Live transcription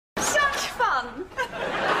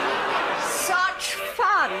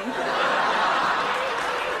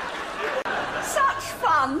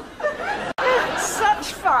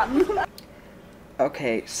on.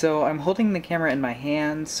 Okay, so I'm holding the camera in my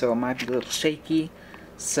hand, so it might be a little shaky,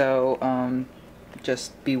 so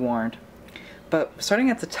just be warned. But starting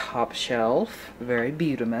at the top shelf, very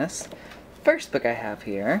beautimous, first book I have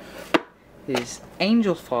here is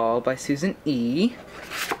Angel Fall by Susan E.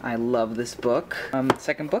 I love this book.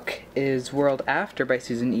 Second book is World After by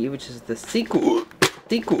Susan E., which is the sequel.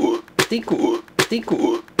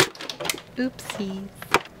 Oopsies.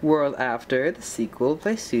 World After, the sequel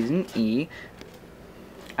by Susan E.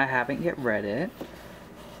 I haven't yet read it.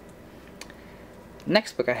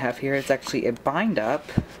 Next book I have here is actually a bind-up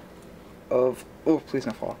of, oh please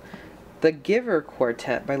don't fall, The Giver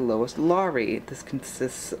Quartet by Lois Lowry. This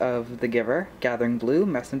consists of The Giver, Gathering Blue,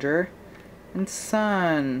 Messenger, and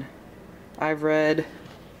Sun. I've read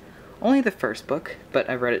only the first book, but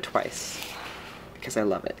I've read it twice because I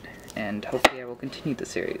love it, and hopefully I will continue the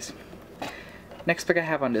series. Next book I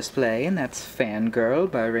have on display, and that's Fangirl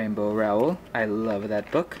by Rainbow Rowell. I love that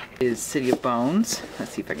book. Is City of Bones.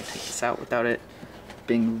 Let's see if I can take this out without it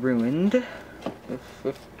being ruined.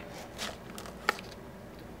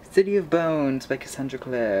 City of Bones by Cassandra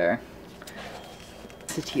Clare.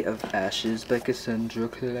 City of Ashes by Cassandra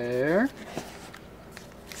Clare.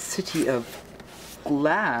 City of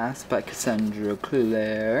Glass by Cassandra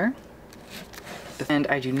Clare. And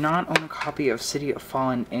I do not own a copy of City of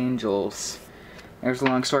Fallen Angels. There's a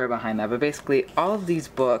long story behind that, but basically all of these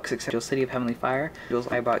books, except City of Heavenly Fire,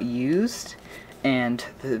 I bought used, and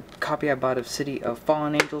the copy I bought of City of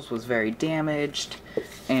Fallen Angels was very damaged,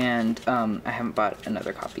 and I haven't bought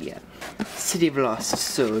another copy yet. City of Lost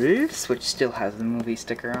Souls, which still has the movie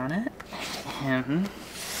sticker on it.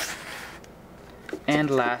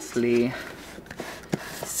 And lastly,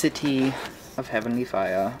 City of Heavenly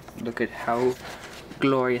Fire. Look at how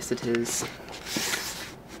glorious it is.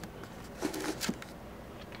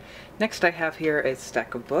 Next I have here a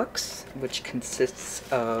stack of books, which consists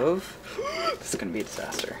of, this is going to be a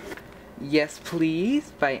disaster, Yes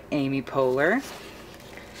Please by Amy Poehler.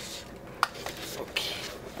 Okay.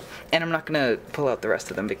 And I'm not going to pull out the rest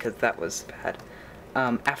of them because that was bad.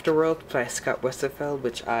 Afterworld by Scott Westerfeld,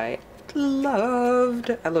 which I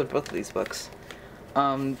loved. I loved both of these books.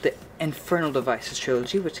 The Infernal Devices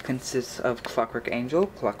trilogy, which consists of Clockwork Angel,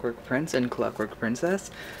 Clockwork Prince, and Clockwork Princess.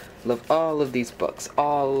 Love all of these books.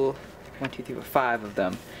 All 1, 2, 3, 4, 5 of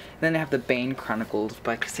them. And then I have the Bane Chronicles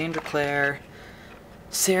by Cassandra Clare,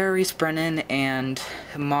 Sarah Reese Brennan, and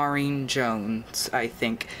Maureen Jones, I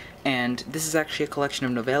think. And this is actually a collection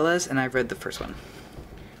of novellas, and I've read the first one,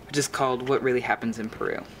 which is called What Really Happens in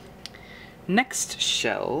Peru. Next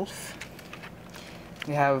shelf,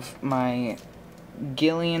 we have my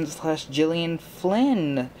Gillian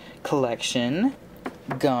Flynn collection,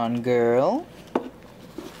 Gone Girl,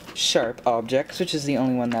 Sharp Objects, which is the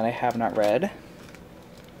only one that I have not read,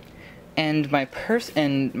 and my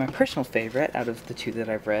personal favorite out of the two that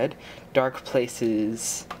I've read, Dark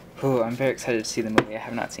Places. Oh, I'm very excited to see the movie. I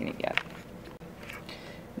have not seen it yet.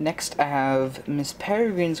 Next, I have Miss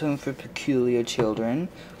Peregrine's Home for Peculiar Children,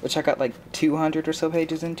 which I got like 200 or so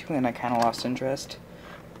pages into, and I kind of lost interest.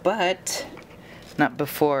 But not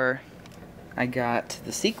before I got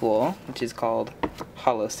the sequel, which is called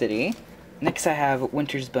Hollow City. Next I have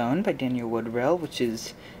Winter's Bone by Daniel Woodrell, which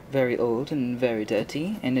is very old and very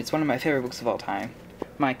dirty, and it's one of my favorite books of all time.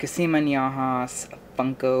 My Cosima Nyajas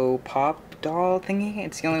Funko Pop doll thingy,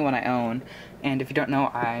 it's the only one I own, and if you don't know,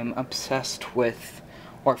 I'm obsessed with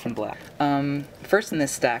Orphan Black. First in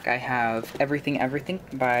this stack I have Everything Everything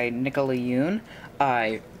by Nicola Yoon.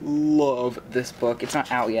 I love this book. It's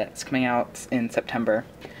not out yet, it's coming out in September.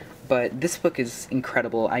 But this book is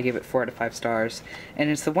incredible. I gave it 4 out of 5 stars, and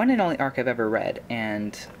it's the one and only arc I've ever read,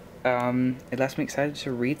 and it left me excited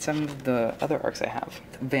to read some of the other arcs I have.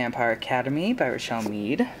 Vampire Academy by Rochelle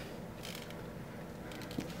Mead.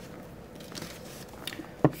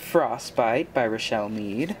 Frostbite by Rochelle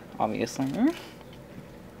Mead, obviously.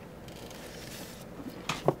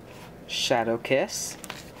 Shadow Kiss.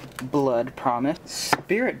 Blood Promise.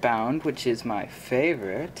 Spirit Bound, which is my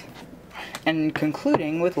favorite. And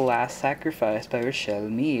concluding with Last Sacrifice by Rochelle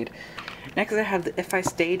Mead. Next I have the If I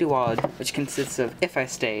Stay duology, which consists of If I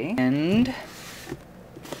Stay and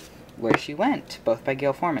Where She Went, both by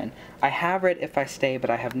Gail Forman. I have read If I Stay, but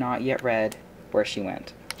I have not yet read Where She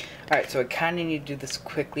Went. Alright, so I kind of need to do this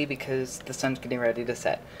quickly because the sun's getting ready to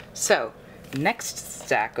set. So, next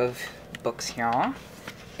stack of books here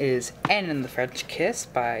is Anne and the French Kiss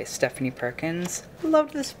by Stephanie Perkins.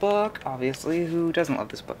 Loved this book, obviously. Who doesn't love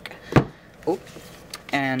this book? Oh,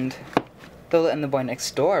 and Lila and the Boy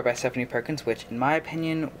Next Door by Stephanie Perkins, which, in my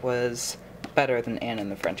opinion, was better than Anne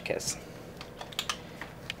and the French Kiss.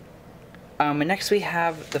 And next we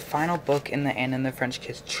have the final book in the Anne and the French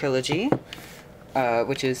Kiss trilogy,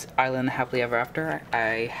 which is Island Happily Ever After.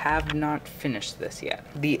 I have not finished this yet.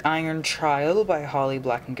 The Iron Trial by Holly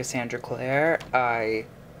Black and Cassandra Clare. I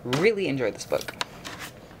really enjoyed this book.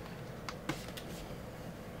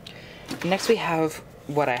 Next we have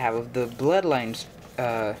what I have of the Bloodlines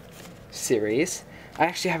series. I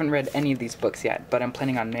actually haven't read any of these books yet, but I'm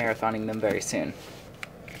planning on marathoning them very soon.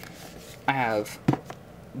 I have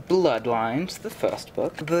Bloodlines, the first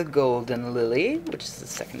book, The Golden Lily, which is the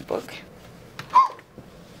second book.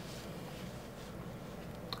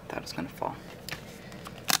 Thought it was gonna fall.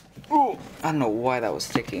 Ooh, I don't know why that was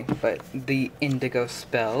sticky, but The Indigo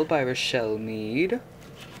Spell by Rochelle Mead.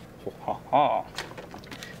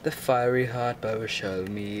 The Fiery Heart by Rochelle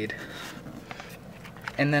Mead.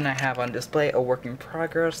 And then I have on display A Work in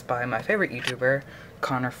Progress by my favorite YouTuber,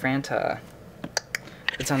 Connor Franta.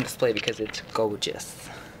 It's on display because it's gorgeous.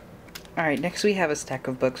 Alright, next we have a stack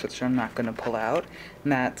of books which I'm not gonna pull out,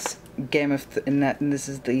 and that's this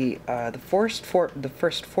is the first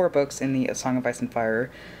four books in the A Song of Ice and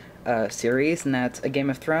Fire series, and that's A Game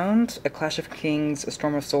of Thrones, A Clash of Kings, A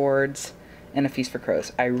Storm of Swords, and A Feast for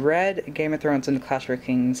Crows. I read Game of Thrones and A Clash of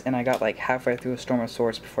Kings, and I got like halfway through A Storm of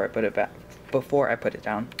Swords before I put it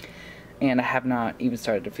down, and I have not even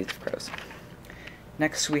started A Feast for Crows.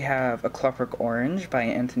 Next we have A Clockwork Orange by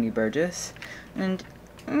Anthony Burgess, and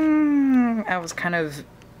I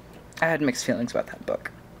had mixed feelings about that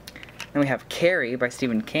book. Then we have Carrie by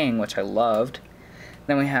Stephen King, which I loved.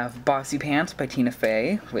 Then we have Bossy Pants by Tina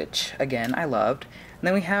Fey, which, again, I loved. And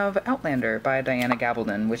then we have Outlander by Diana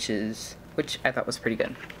Gabaldon, which I thought was pretty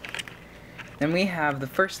good. Then we have the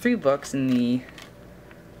first three books in the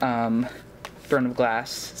Throne of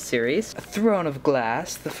Glass series. A Throne of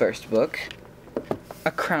Glass, the first book.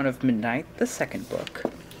 A Crown of Midnight, the second book.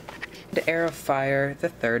 The Heir of Fire, the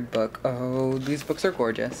third book. Oh, these books are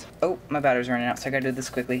gorgeous. Oh, my battery's running out, so I gotta do this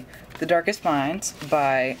quickly. The Darkest Minds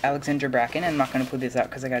by Alexandra Bracken. I'm not gonna put these out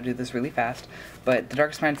because I gotta do this really fast. But The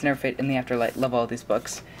Darkest Minds, Never Fade, in the Afterlight. Love all these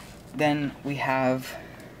books. Then we have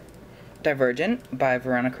Divergent by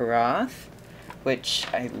Veronica Roth, which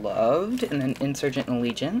I loved. And then Insurgent and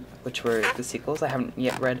Allegiant, which were the sequels. I haven't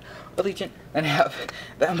yet read Allegiant. And I have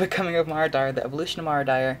The Unbecoming of Mara Dyer, The Evolution of Mara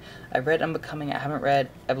Dyer. I read Unbecoming, I haven't read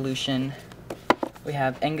Evolution. We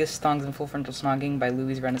have Angus Thongs and Full Frontal Snogging by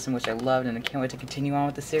Louise Renison, which I loved, and I can't wait to continue on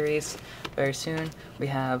with the series very soon. We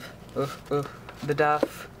have The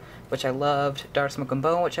Duff, which I loved, Dark Smoke and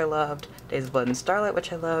Bone, which I loved, Days of Blood and Starlight,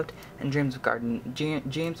 which I loved, and Dreams of Gods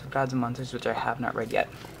and Monsters, which I have not read yet.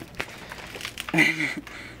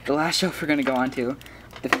 The last shelf we're going to go on to,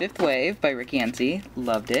 The Fifth Wave by Rick Yancey,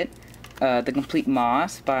 loved it. The Complete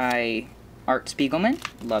Moss by Art Spiegelman,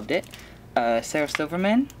 loved it. Sarah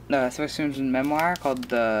Silverman's memoir called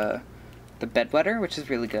The Bedwetter, which is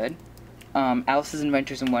really good. Alice's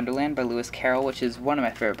Adventures in Wonderland by Lewis Carroll, which is one of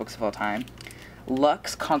my favorite books of all time.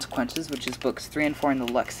 Lux Consequences, which is books 3 and 4 in the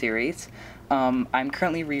Lux series. I'm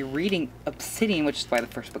currently rereading Obsidian, which is why the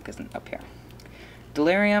first book isn't up here.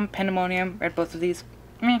 Delirium, Pandemonium, read both of these.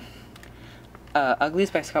 Meh. Uglies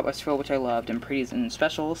by Scott Westfield, which I loved, and Pretties and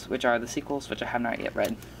Specials, which are the sequels, which I have not yet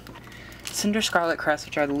read. Cinder Scarlet Crest,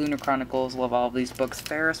 which are the Lunar Chronicles, love all of these books.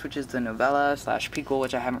 Ferris, which is the novella / prequel,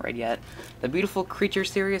 which I haven't read yet. The Beautiful Creature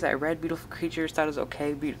series, I read Beautiful Creatures, thought it was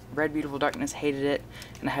okay. Read Beautiful Darkness, hated it,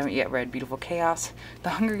 and I haven't yet read Beautiful Chaos.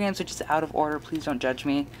 The Hunger Games, which is out of order, please don't judge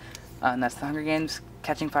me. And that's The Hunger Games,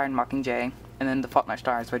 Catching Fire, and Mockingjay. And then The Fault in Our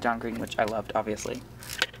Stars by John Green, which I loved, obviously.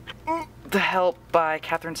 The Help by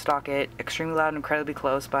Catherine Stockett. Extremely Loud and Incredibly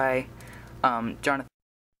Close by Jonathan.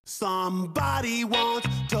 Somebody once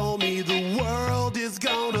told me the world is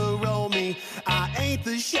gonna roll me. I ain't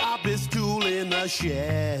the sharpest tool in the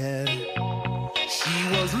shed. She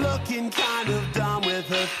was looking kind of dumb with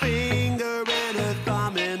her finger and her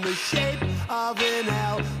thumb in the shape of an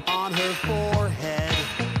L on her forehead.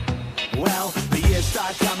 Well, the years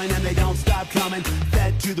start coming and they don't stop coming.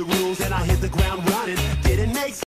 Fed to the rules and I hit the ground running. Didn't make